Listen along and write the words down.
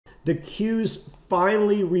The Qs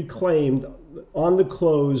finally reclaimed on the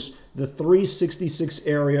close the 366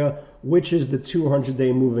 area, which is the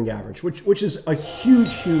 200-day moving average, which is a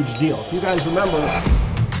huge deal. If you guys remember.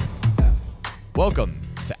 Welcome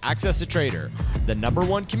to AccessATrader, the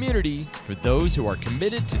 #1 community for those who are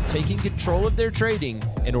committed to taking control of their trading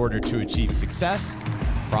in order to achieve success,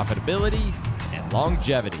 profitability, and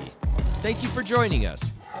longevity. Thank you for joining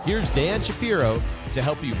us. Here's Dan Shapiro to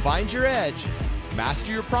help you find your edge,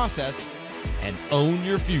 master your process, and own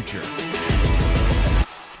your future.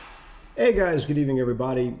 Hey guys, good evening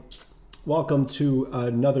everybody. Welcome to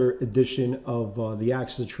another edition of the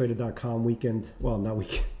AccessATrader.com weekend, well, not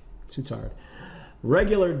weekend, too tired.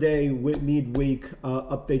 Regular day midweek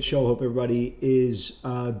update show. Hope everybody is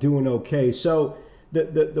doing okay. So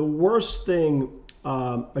the worst thing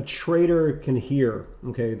a trader can hear,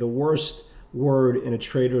 okay, the worst word in a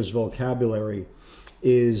trader's vocabulary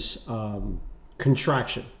is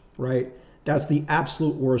contraction, right? That's the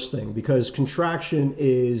absolute worst thing, because contraction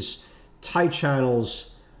is tight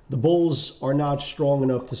channels. The bulls are not strong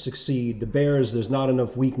enough to succeed. The bears, there's not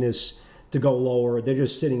enough weakness to go lower. They're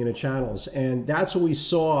just sitting in the channels. And that's what we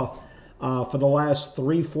saw for the last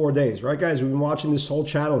 3-4 days, right guys? We've been watching this whole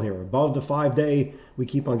channel here. Above the 5-day, we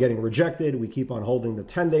keep on getting rejected. We keep on holding the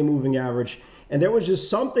 10-day moving average. And there was just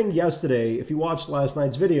something yesterday, if you watched last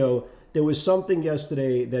night's video, there was something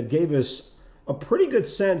yesterday that gave us a pretty good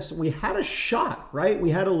sense. We had a shot, right?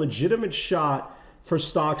 We had a legitimate shot for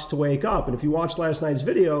stocks to wake up. And if you watched last night's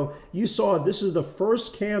video, you saw this is the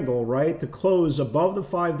first candle, right, to close above the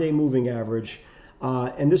 5-day moving average.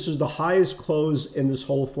 And this was the highest close in this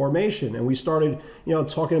whole formation. And we started,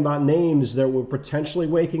 talking about names that were potentially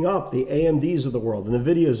waking up, the AMDs of the world, the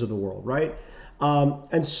NVIDIAs of the world, right?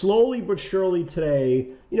 And slowly but surely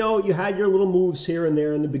today, you had your little moves here and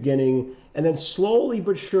there in the beginning. And then slowly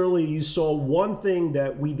but surely, you saw one thing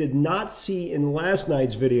that we did not see in last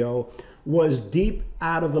night's video was deep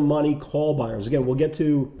out of the money call buyers. Again, we'll get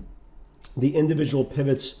to the individual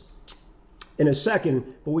pivots in a second,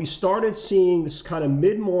 but we started seeing this kind of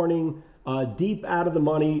mid-morning, deep out of the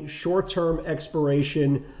money, short-term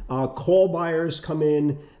expiration, call buyers come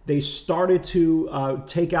in. They started to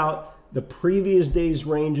take out the previous day's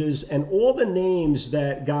ranges, and all the names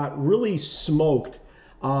that got really smoked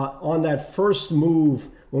on that first move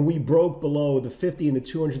when we broke below the 50 and the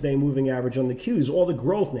 200-day moving average on the Qs, all the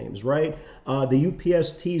growth names, right? The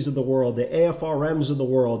UPSTs of the world, the AFRMs of the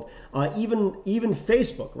world, even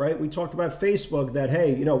Facebook, right? We talked about Facebook that,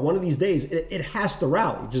 hey, one of these days it has to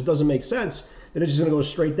rally. It just doesn't make sense that it's just gonna go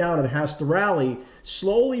straight down. It has to rally.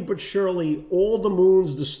 Slowly but surely, all the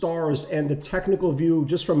moons, the stars, and the technical view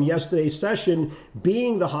just from yesterday's session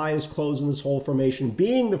being the highest close in this whole formation,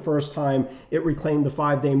 being the first time it reclaimed the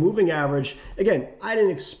 5-day moving average. Again, I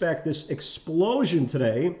didn't expect this explosion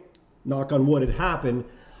today. Knock on wood, it happened.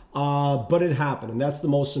 But it happened, and that's the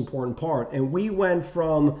most important part. And we went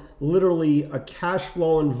from literally a cash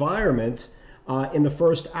flow environment in the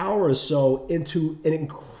first hour or so into an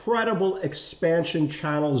incredible expansion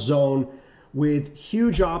channel zone with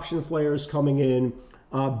huge option flares coming in,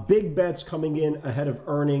 big bets coming in ahead of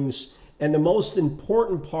earnings. And the most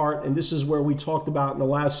important part, and this is where we talked about in the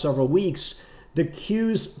last several weeks, the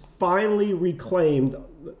Qs finally reclaimed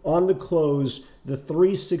on the close the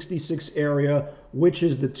 366 area, which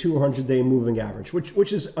is the 200-day moving average,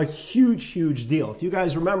 which is a huge deal. If you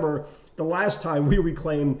guys remember, the last time we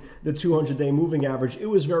reclaimed the 200-day moving average, it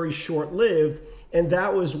was very short-lived, and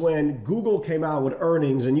that was when Google came out with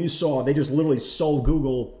earnings, and you saw they just literally sold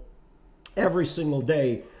Google every single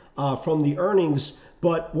day from the earnings.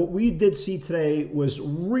 But what we did see today was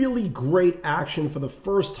really great action for the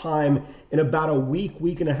first time in about a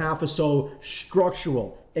week and a half or so.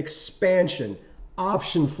 Structural expansion,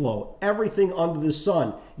 option flow, everything under the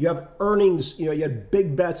sun. You have earnings, you had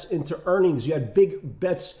big bets into earnings. You had big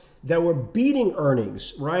bets that were beating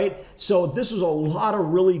earnings, right? So this was a lot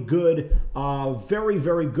of really good,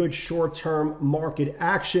 very good short-term market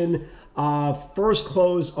action. First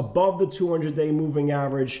close above the 200-day moving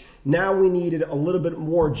average. Now we needed a little bit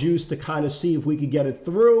more juice to kind of see if we could get it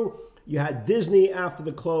through. You had Disney after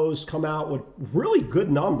the close come out with really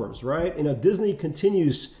good numbers, right? Disney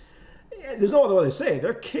continues. There's no other way to say it.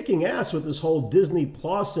 They're kicking ass with this whole Disney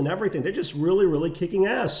Plus and everything. They're just really kicking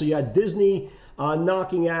ass. So you had Disney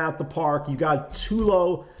knocking out the park. You got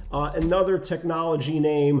TWLO, another technology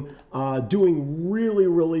name, doing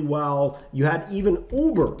really well. You had even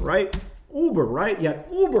Uber, right? You had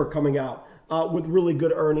Uber coming out with really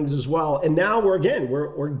good earnings as well. And now we're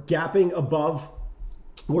gapping above.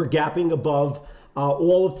 We're gapping above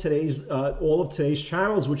all of today's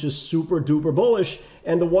channels, which is super duper bullish.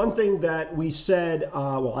 And the one thing that we said,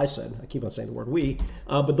 well, I keep on saying the word we,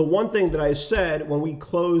 but the one thing that I said when we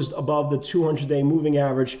closed above the 200-day moving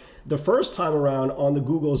average the first time around on the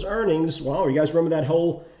Google's earnings, wow, you guys remember that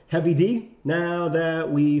whole heavy D? Now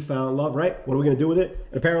that we found love, right? What are we going to do with it?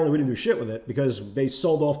 And apparently we didn't do shit with it because they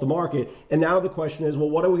sold off the market. And now the question is, well,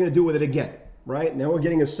 what are we going to do with it again? Right? Now we're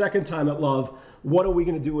getting a second time at love. What are we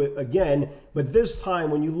going to do it again? But this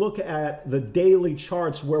time, when you look at the daily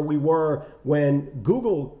charts where we were when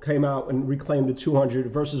Google came out and reclaimed the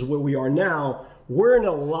 200 versus where we are now, we're in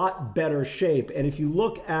a lot better shape. And if you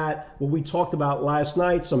look at what we talked about last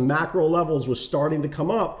night, some macro levels were starting to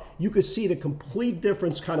come up. You could see the complete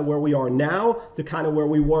difference kind of where we are now to kind of where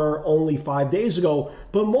we were only 5 days ago.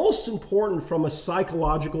 But most important from a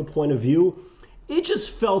psychological point of view, it just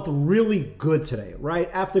felt really good today, right?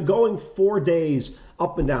 After going 4 days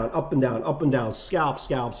up and down, up and down, up and down, scalp,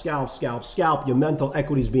 scalp, scalp, scalp, scalp, your mental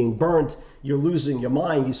equity's being burnt, you're losing your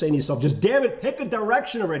mind, you're saying to yourself, just damn it, pick a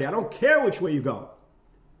direction already. I don't care which way you go.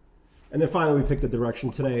 And then finally we picked the direction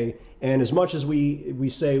today. And as much as we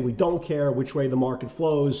say we don't care which way the market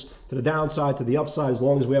flows, to the downside, to the upside, as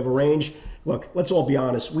long as we have a range, look, let's all be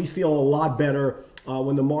honest. We feel a lot better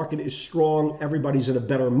when the market is strong, everybody's in a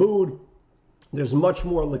better mood. There's much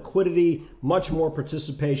more liquidity, much more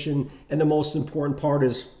participation, and the most important part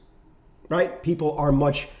is, right, people are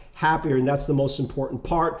much happier, and that's the most important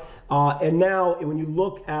part. And now, when you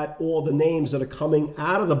look at all the names that are coming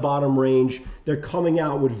out of the bottom range, they're coming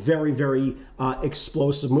out with very, very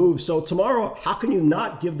explosive moves. So tomorrow, how can you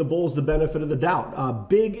not give the bulls the benefit of the doubt?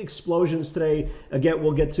 Big explosions today. Again,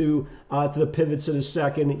 we'll get to the pivots in a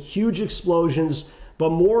second. Huge explosions. But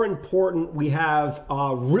more important, we have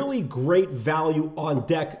really great value on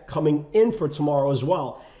deck coming in for tomorrow as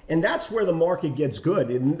well. And that's where the market gets good.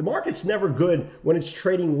 And the market's never good when it's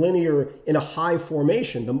trading linear in a high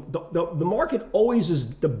formation. The market always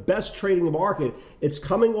is the best trading market. It's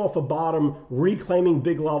coming off a bottom, reclaiming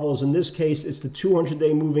big levels. In this case, it's the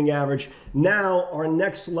 200-day moving average. Now, our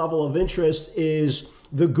next level of interest is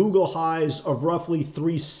the Google highs of roughly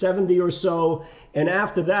 370 or so. And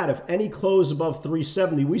after that, if any close above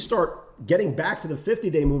 370, we start getting back to the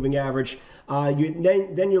 50-day moving average.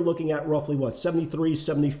 Then you're looking at roughly what, 73,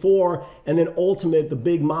 74, and then ultimate, the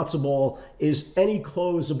big matzo ball is any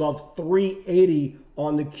close above 380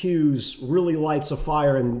 on the Qs really lights a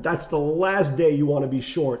fire, and that's the last day you want to be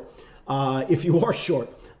short. If you are short,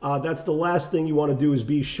 that's the last thing you want to do is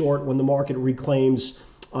be short when the market reclaims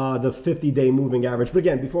the 50-day moving average. But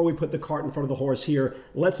again, before we put the cart in front of the horse here,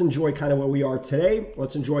 let's enjoy kind of where we are today.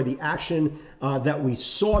 Let's enjoy the action that we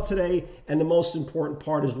saw today. And the most important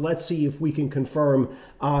part is let's see if we can confirm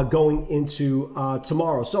going into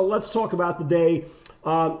tomorrow. So let's talk about the day.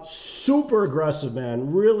 Super aggressive,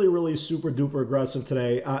 man. Really, really super duper aggressive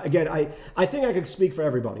today. Again, I think I could speak for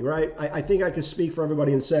everybody, right? I think I could speak for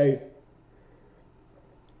everybody and say,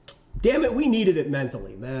 damn it, we needed it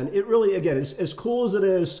mentally, man. It really, again, as cool as it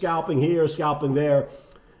is, scalping here, scalping there,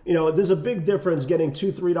 you know, there's a big difference getting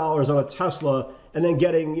 $2, $3 on a Tesla and then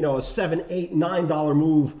getting, you know, a $7, $8, $9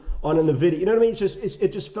 move on a Nvidia. You know what I mean?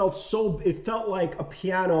 It just felt so, it felt like a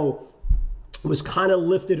piano was kind of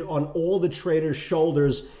lifted on all the traders'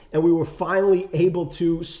 shoulders, and we were finally able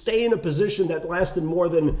to stay in a position that lasted more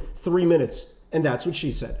than 3 minutes. And that's what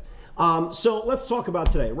she said. So let's talk about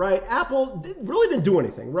today, right? Apple really didn't do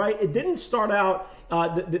anything, right? It didn't start out,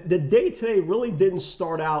 the day today really didn't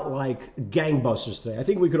start out like gangbusters today. I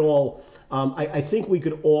think we could all, I think we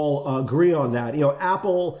could all agree on that. You know,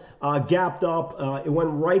 Apple gapped up, it went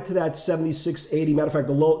right to that 76.80. Matter of fact,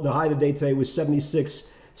 the high of the day today was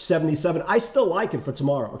 76.77. I still like it for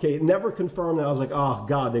tomorrow, okay? It never confirmed that. I was like, oh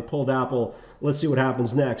God, they pulled Apple. Let's see what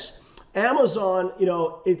happens next. Amazon, you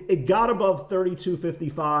know, it got above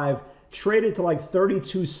 32.55, traded to like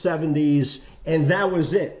 32.70s, and that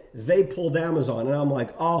was it. They pulled Amazon, and I'm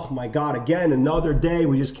like, oh my God, again, another day.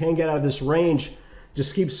 We just can't get out of this range.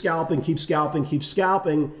 Just keep scalping, keep scalping, keep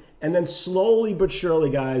scalping. And then slowly but surely,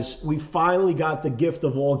 guys, we finally got the gift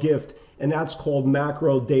of all gift, and that's called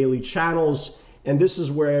macro daily channels. And this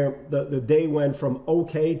is where the day went from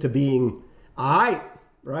okay to being all right,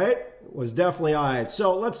 right? Was definitely all right.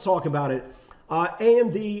 So let's talk about it.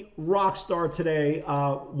 AMD Rockstar today,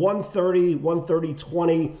 130,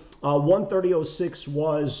 130.20, 130.06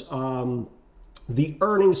 was the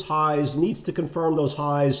earnings highs. Needs to confirm those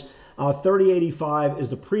highs. 30.85 is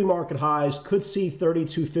the pre-market highs. Could see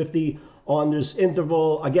 32.50 on this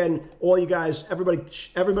interval. Again, all you guys,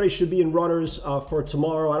 everybody should be in runners for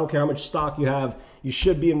tomorrow. I don't care how much stock you have. You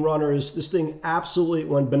should be in runners. This thing absolutely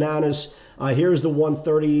went bananas. Here's the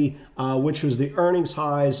 130, which was the earnings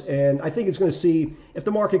highs. And I think it's going to see, if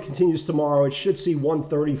the market continues tomorrow, it should see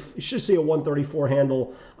 130. It should see a 134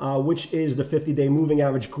 handle, which is the 50-day moving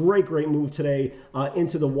average. Great move today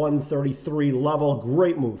into the 133 level.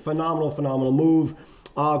 Great move. Phenomenal move.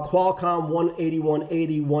 Qualcomm 180,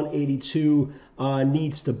 180, 182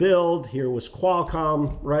 needs to build. Here was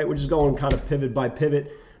Qualcomm, right? We're just going kind of pivot by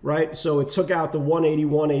pivot, right? So it took out the 180,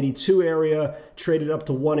 182 area, traded up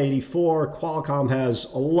to 184. Qualcomm has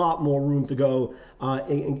a lot more room to go.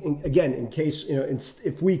 Again, in case, you know,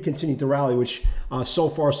 if we continue to rally, which so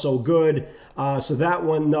far so good. So that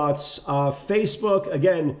one nuts. Facebook,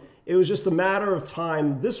 again, it was just a matter of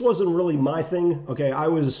time. This wasn't really my thing. Okay, I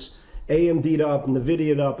was AMD'd up,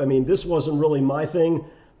 NVIDIA'd up. I mean, this wasn't really my thing,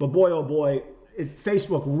 but boy, oh boy,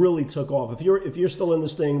 Facebook really took off. If you're still in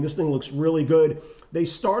this thing looks really good. They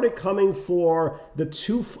started coming for the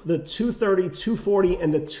 230, 240,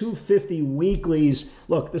 and the 250 weeklies.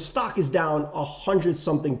 Look, the stock is down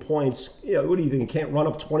 100-something points. You know, what do you think? It can't run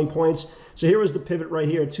up 20 points? So here is the pivot right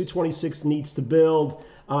here. 226 needs to build.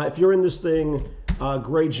 If you're in this thing,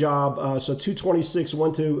 great job. So 226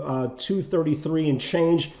 went to 233 and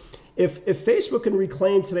change. If Facebook can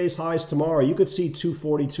reclaim today's highs tomorrow, you could see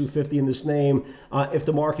 240, 250 in this name if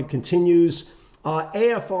the market continues.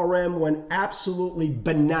 AFRM went absolutely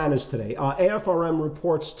bananas today. AFRM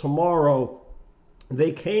reports tomorrow.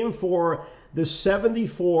 They came for the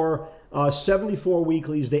 74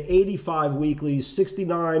 weeklies, the 85 weeklies,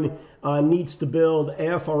 69 needs to build.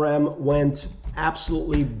 AFRM went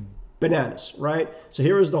absolutely bananas, right? So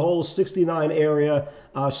here is the whole 69 area.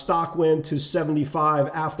 Stock went to 75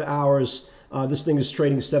 after hours. This thing is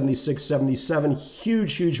trading 76, 77.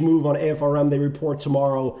 Huge move on AFRM. They report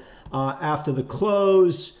tomorrow after the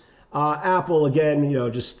close. Apple, again, you know,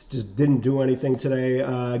 just didn't do anything today.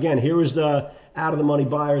 Again, here is the out of the money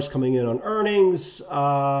buyers coming in on earnings.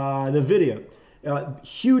 NVIDIA.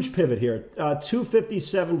 Huge pivot here. 250,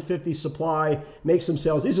 750 supply, make some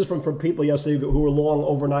sales. This is from people yesterday who were long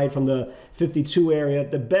overnight from the 52 area.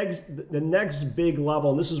 The next big level,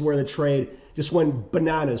 and this is where the trade just went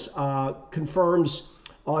bananas, confirms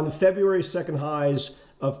on the February 2nd highs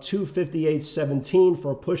of 258.17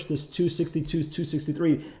 for a push to 262,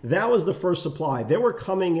 263. That was the first supply. They were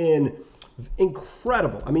coming in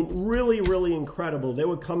incredible. I mean, really incredible. They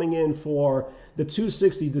were coming in for the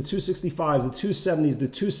 260s, the 265s, the 270s, the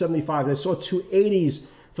 275. They saw 280s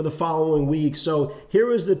for the following week. So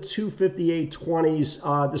here is the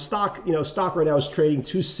 258.20s. The stock, you know, stock right now is trading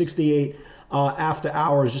 268 after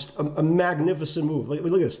hours. Just a magnificent move. Look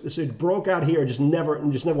at this. This it broke out here, just never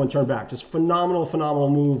went turned back. Just phenomenal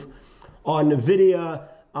move on NVIDIA.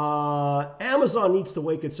 Amazon needs to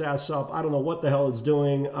wake its ass up. I don't know what the hell it's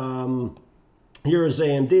doing. Here is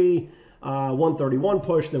AMD, 131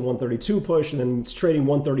 push, then 132 push, and then it's trading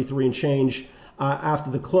 133 and change after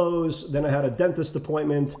the close. Then I had a dentist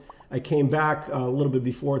appointment. I came back a little bit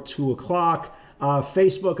before 2 o'clock.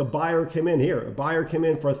 Facebook, a buyer came in here. A buyer came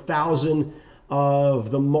in for 1,000 of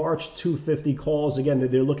the March 250 calls. Again,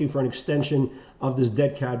 they're looking for an extension of this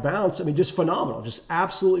dead cat bounce. I mean, just phenomenal, just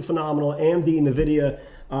absolutely phenomenal. AMD, NVIDIA,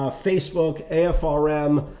 Facebook,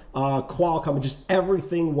 AFRM, Qualcomm, just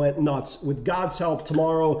everything went nuts. With God's help,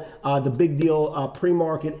 tomorrow, the big deal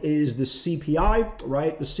pre-market is the CPI,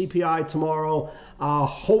 right? The CPI tomorrow.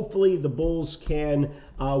 Hopefully the bulls can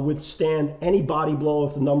withstand any body blow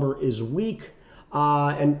if the number is weak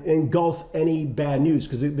and engulf any bad news.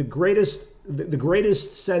 Because the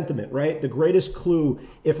greatest sentiment, right? The greatest clue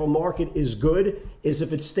if a market is good is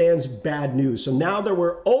if it stands bad news. So now that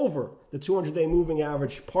we're over the 200-day moving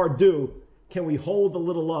average, pardue, can we hold a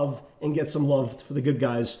little love and get some love for the good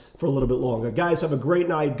guys for a little bit longer? Guys, have a great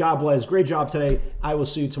night. God bless. Great job today. I will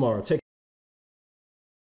see you tomorrow. Take care.